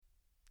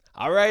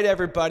All right,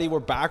 everybody,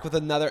 we're back with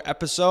another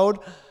episode.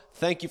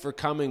 Thank you for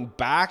coming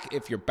back.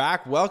 If you're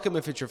back, welcome.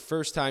 If it's your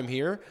first time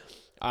here,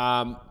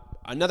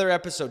 another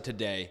episode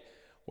today.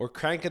 We're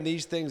cranking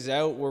these things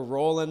out. We're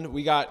rolling.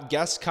 We got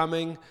guests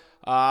coming.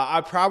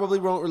 I probably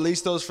won't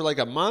release those for like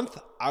a month.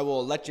 I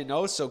will let you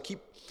know. So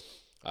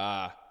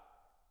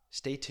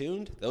stay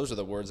tuned. Those are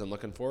the words I'm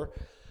looking for.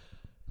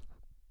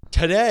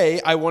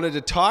 Today, I wanted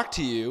to talk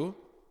to you.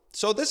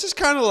 So this is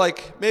kind of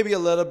like maybe a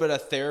little bit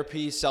of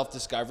therapy,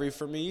 self-discovery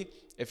for me.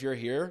 If you're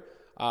here,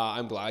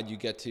 I'm glad you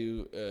get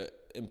to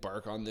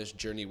embark on this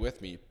journey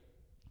with me.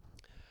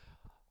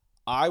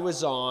 I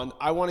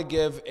want to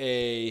give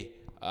a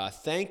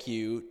thank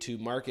you to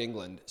Mark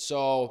England.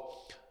 So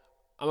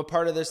I'm a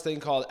part of this thing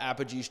called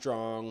Apogee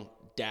Strong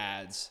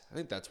Dads. I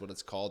think that's what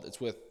it's called.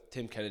 It's with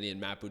Tim Kennedy and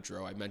Matt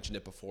Boudreau. I mentioned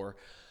it before.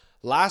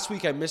 Last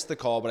week I missed the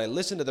call, but I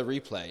listened to the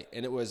replay,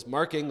 and it was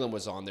Mark England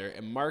was on there,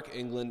 and Mark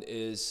England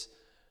is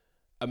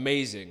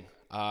amazing.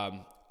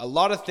 A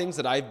lot of things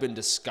that I've been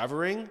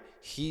discovering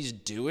he's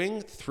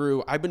doing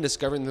I've been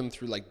discovering them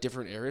through like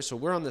different areas. So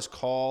we're on this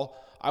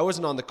call. I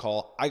wasn't on the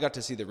call. I got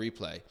to see the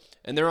replay,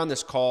 and they're on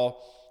this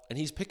call, and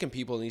he's picking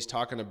people, and he's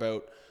talking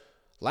about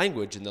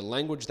language and the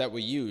language that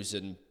we use,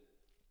 and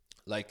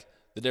like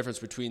the difference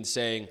between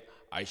saying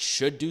I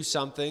should do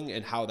something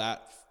and how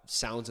that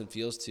sounds and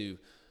feels to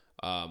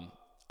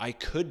I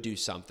could do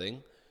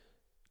something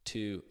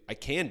to I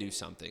can do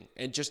something,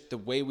 and just the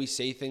way we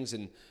say things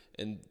and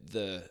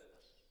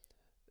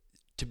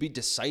to be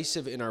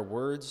decisive in our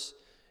words.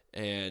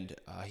 And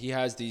he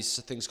has these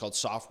things called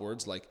soft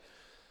words like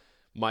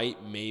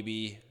might,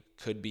 maybe,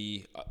 could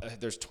be.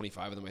 There's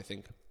 25 of them, I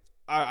think.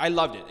 I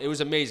loved it. It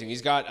was amazing.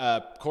 He's got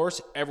a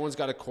course. Everyone's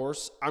got a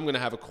course. I'm going to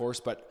have a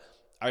course, but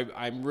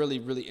I'm really,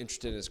 really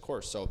interested in his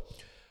course. So,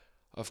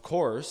 of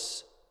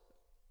course,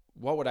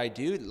 what would I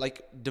do?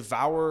 Like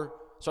devour.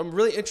 So I'm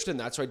really interested in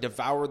that. So I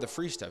devour the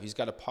free stuff. He's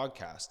got a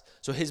podcast.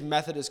 So his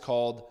method is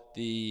called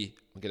the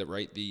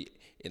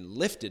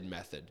Enlifted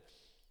method.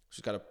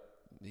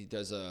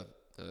 The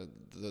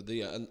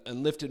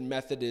Enlifted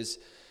method is,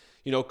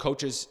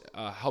 coaches,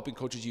 helping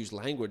coaches use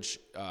language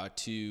and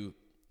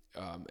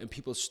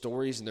people's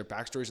stories and their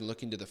backstories, and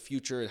looking to the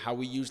future, and how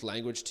we use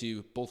language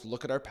to both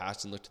look at our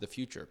past and look to the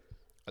future.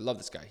 I love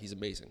this guy. He's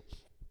amazing.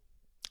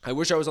 I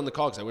wish I was on the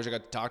call because I wish I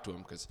got to talk to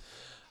him, because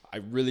I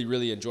really,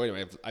 really enjoyed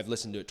him. I've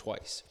listened to it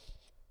twice.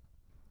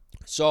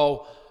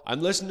 So I'm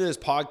listening to his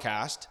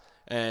podcast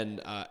and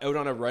out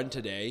on a run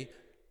today,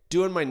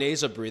 doing my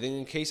nasal breathing.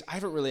 In case I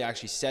haven't really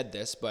actually said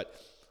this, but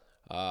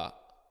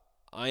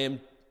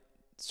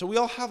so we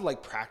all have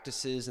like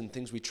practices and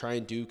things we try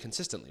and do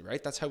consistently,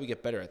 right? That's how we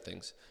get better at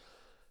things.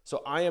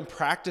 So I am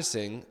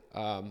practicing.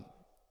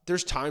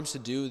 There's times to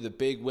do the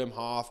big Wim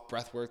Hof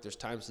breath work. There's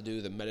times to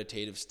do the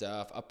meditative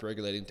stuff,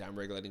 up-regulating,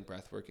 down-regulating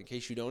breath work. In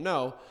case you don't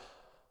know,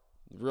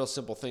 real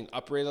simple thing,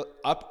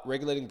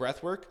 up-regulating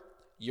breath work,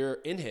 your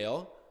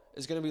inhale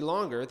is going to be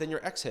longer than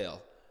your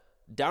exhale.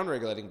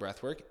 Down-regulating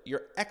breath work,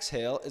 your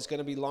exhale is going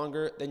to be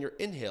longer than your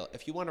inhale.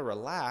 If you want to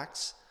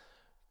relax,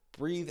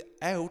 breathe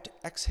out,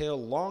 exhale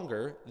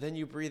longer than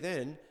you breathe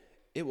in.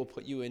 It will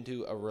put you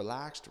into a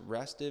relaxed,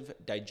 restive,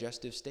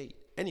 digestive state.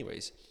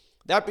 Anyways,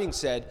 that being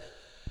said,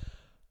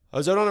 I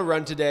was out on a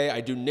run today. I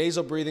do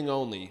nasal breathing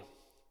only.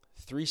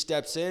 3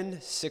 steps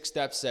in, 6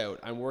 steps out.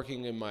 I'm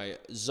working in my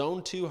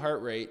zone 2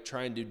 heart rate,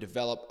 trying to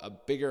develop a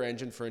bigger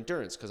engine for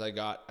endurance, because I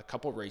got a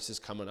couple races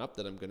coming up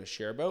that I'm going to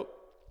share about.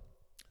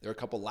 There are a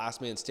couple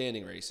last man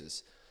standing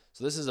races.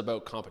 So this is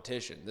about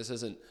competition. This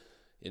isn't,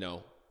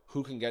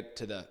 who can get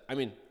to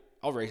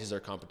all races are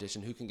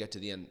competition, who can get to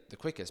the end the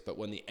quickest. But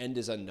when the end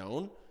is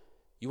unknown,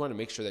 you want to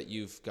make sure that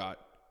you've got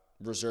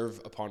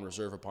reserve upon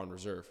reserve upon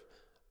reserve.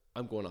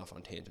 I'm going off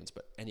on tangents,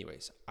 but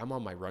anyways, I'm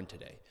on my run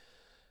today.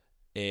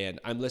 And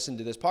I'm listening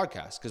to this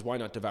podcast, because why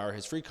not devour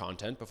his free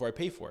content before I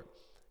pay for it?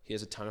 He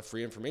has a ton of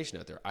free information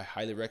out there. I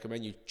highly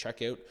recommend you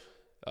check out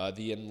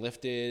the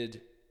Enlifted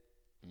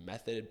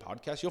method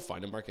podcast. You'll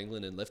find him, Mark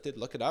England, Enlifted.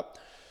 Look it up.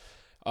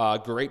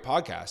 Great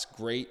podcast.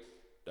 Great.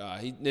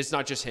 It's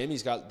not just him.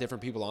 He's got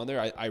different people on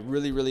there. I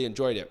really, really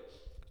enjoyed it.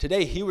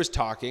 Today, he was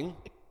talking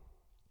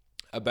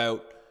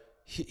about,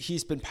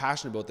 he's been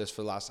passionate about this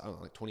for the last,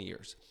 20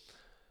 years,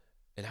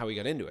 and how he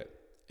got into it.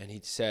 And he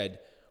said,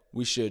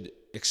 we should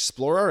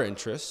explore our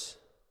interests,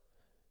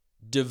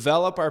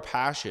 develop our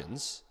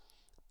passions,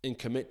 and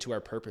commit to our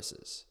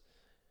purposes.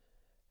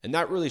 And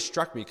that really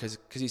struck me, because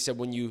he said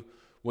when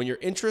your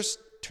interest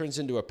turns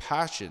into a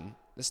passion,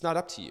 it's not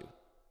up to you.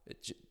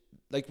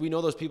 Like we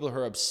know those people who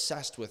are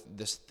obsessed with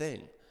this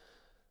thing.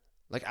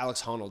 Like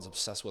Alex Honnold's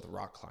obsessed with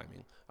rock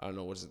climbing. I don't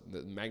know, what is it,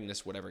 the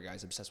Magnus whatever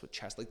guy's obsessed with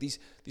chess. Like these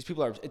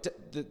people are,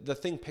 the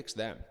thing picks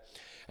them.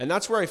 And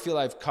that's where I feel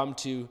I've come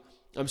to.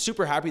 I'm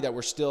super happy that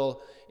we're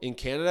still in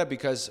Canada,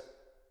 because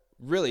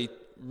really,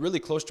 really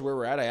close to where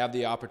we're at, I have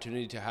the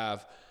opportunity to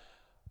have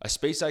a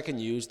space I can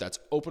use that's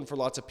open for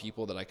lots of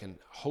people, that I can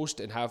host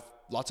and have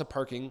lots of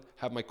parking,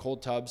 have my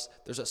cold tubs.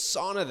 There's a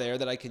sauna there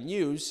that I can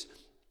use,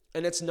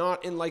 and it's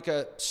not in like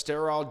a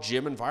sterile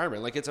gym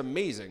environment. Like, it's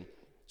amazing.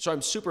 So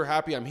I'm super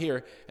happy I'm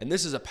here, and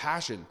this is a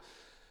passion.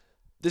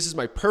 this is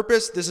my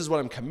purpose. This is what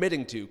I'm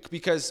committing to,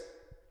 because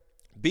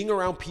being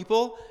around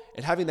people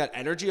and having that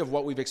energy of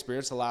what we've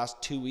experienced the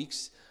last 2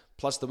 weeks,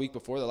 plus the week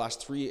before, the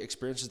last 3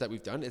 experiences that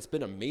we've done, it's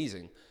been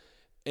amazing.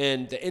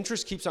 And the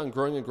interest keeps on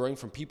growing and growing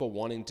from people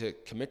wanting to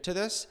commit to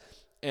this.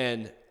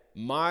 And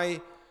my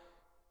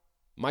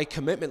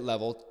commitment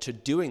level to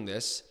doing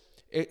this,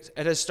 it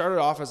has started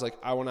off as like,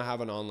 I want to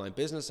have an online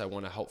business. I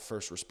want to help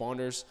first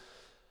responders.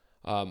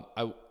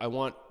 I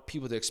want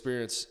people to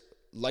experience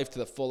life to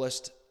the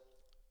fullest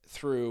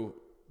through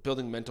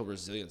building mental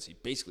resiliency.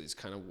 Basically, it's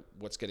kind of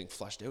what's getting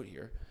fleshed out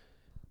here.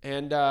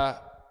 And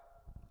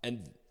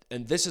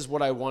this is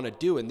what I want to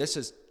do. And this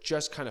has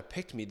just kind of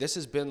picked me. This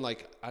has been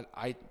like,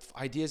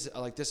 ideas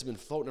like this have been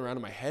floating around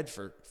in my head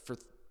for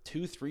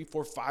 2, 3,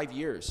 4, 5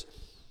 years.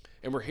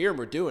 And we're here and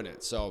we're doing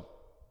it. So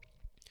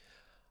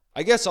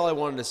I guess all I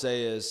wanted to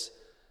say is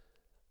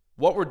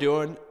what we're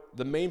doing,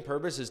 the main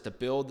purpose is to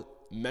build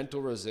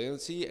mental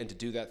resiliency and to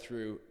do that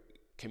through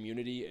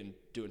community and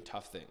doing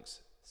tough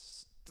things.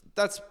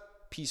 That's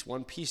piece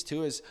one. Piece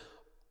two is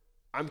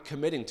I'm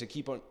committing to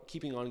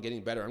keeping on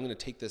getting better. I'm going to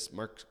take this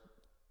Mark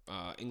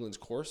England's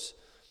course,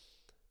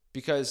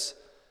 because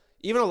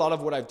even a lot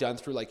of what I've done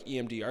through like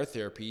EMDR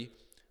therapy,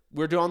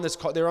 we're doing this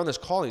call. They're on this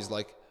call. And he's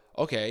like,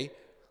 okay,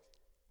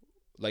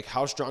 like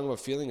how strong of a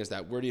feeling is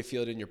that? Where do you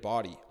feel it in your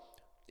body?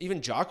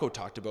 Even Jocko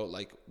talked about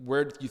like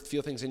where do you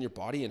feel things in your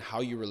body and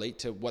how you relate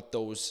to what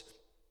those,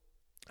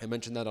 I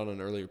mentioned that on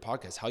an earlier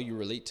podcast, how you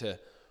relate to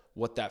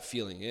what that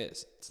feeling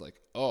is. It's like,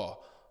 oh,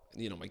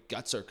 my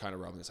guts are kind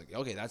of rumbling. It's like,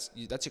 okay,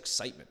 that's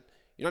excitement.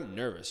 You're not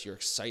nervous, you're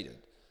excited.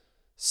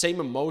 Same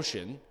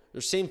emotion,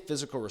 or same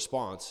physical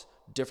response,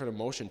 different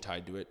emotion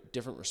tied to it,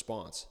 different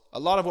response. A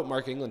lot of what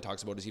Mark England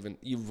talks about is even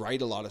you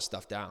write a lot of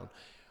stuff down.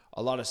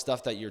 A lot of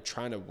stuff that you're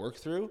trying to work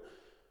through,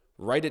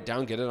 write it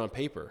down, get it on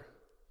paper.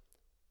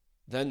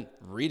 Then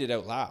read it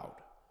out loud.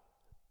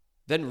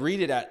 Then read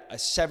it at a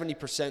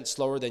 70%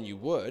 slower than you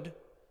would.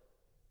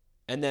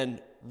 And then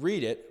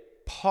read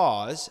it,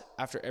 pause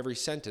after every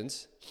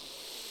sentence,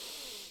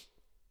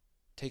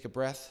 take a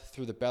breath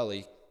through the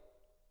belly,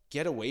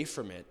 get away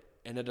from it.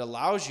 And it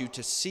allows you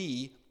to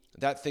see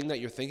that thing that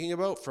you're thinking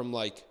about from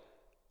like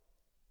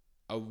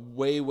a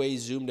way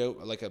zoomed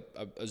out, like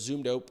a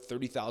zoomed out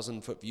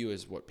 30,000 foot view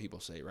is what people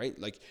say, right?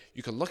 Like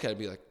you can look at it and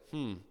be like,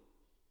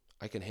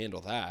 I can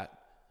handle that.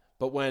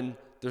 But when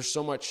there's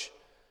so much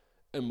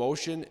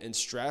emotion and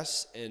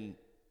stress and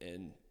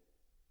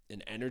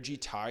energy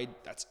tied,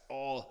 that's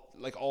all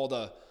like all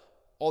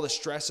the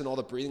stress and all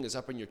the breathing is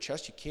up in your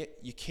chest.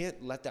 You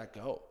can't let that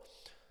go.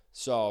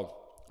 So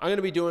I'm going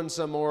to be doing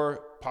some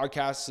more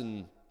podcasts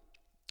and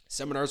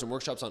seminars and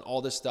workshops on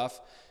all this stuff.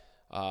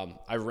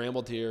 I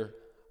rambled here.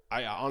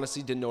 I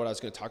honestly didn't know what I was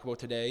going to talk about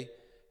today.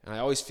 And I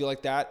always feel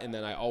like that. And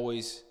then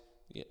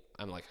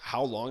I'm like,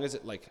 how long is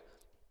it? Like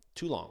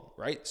too long,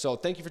 right? So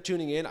thank you for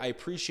tuning in. I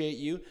appreciate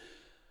you.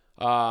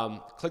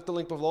 Click the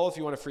link below if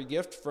you want a free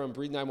gift from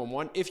Breathe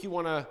 911. If you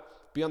want to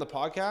be on the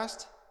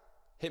podcast,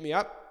 hit me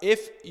up.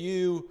 If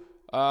you,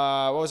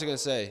 what was I going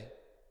to say?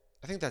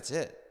 I think that's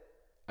it.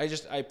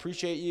 I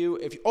appreciate you.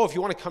 If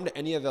you want to come to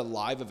any of the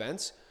live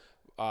events,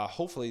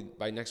 hopefully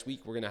by next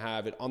week, we're going to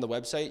have it on the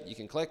website. You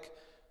can click,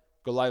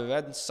 go live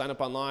events, sign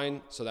up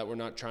online so that we're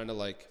not trying to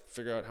like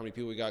figure out how many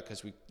people we got,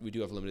 because we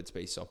do have limited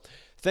space. So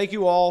thank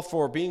you all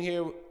for being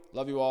here.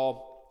 Love you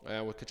all.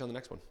 We'll catch you on the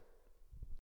next one.